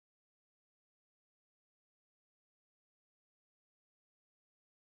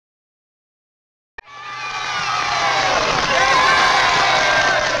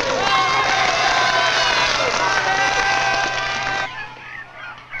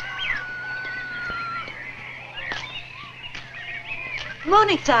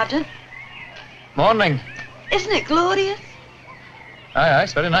Morning, Sergeant. Morning. Isn't it glorious? Aye,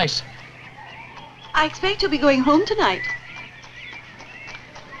 it's very nice. I expect you'll be going home tonight.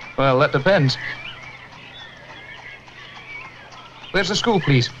 Well, that depends. Where's the school,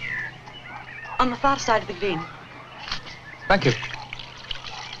 please? On the far side of the green. Thank you.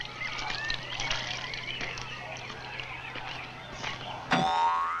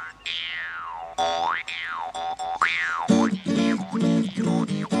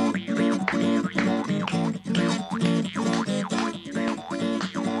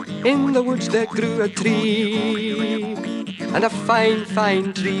 In the woods there grew a tree, and a fine,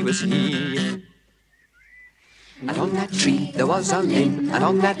 fine tree was he. And on that tree there was a limb, and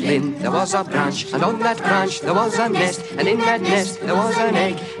on that limb there was a branch, and on that branch there was a nest, and in that nest there was an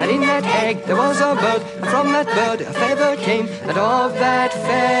egg, and in that egg there was a bird, and from that bird a feather came, and of that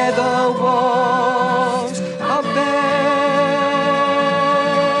feather was a bed.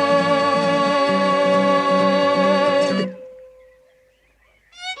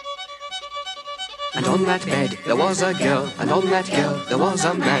 And on that bed there was a girl, and on that girl there was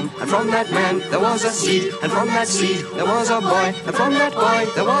a man, and from that man there was a seed, and from that seed there was a boy, and from that boy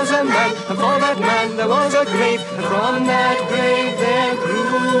there was a man, and for that man there was a grave, and from that grave there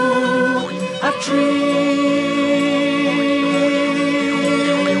grew a tree.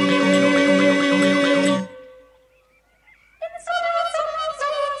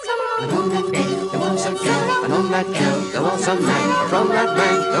 And on that bed there was a girl, and on that girl there was a man, and from that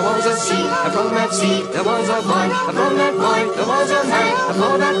man there was a seed, and from that seed there was a boy, and from that boy there was a man, and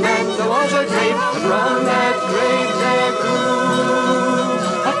for that man there was a grave, and from that grave there grew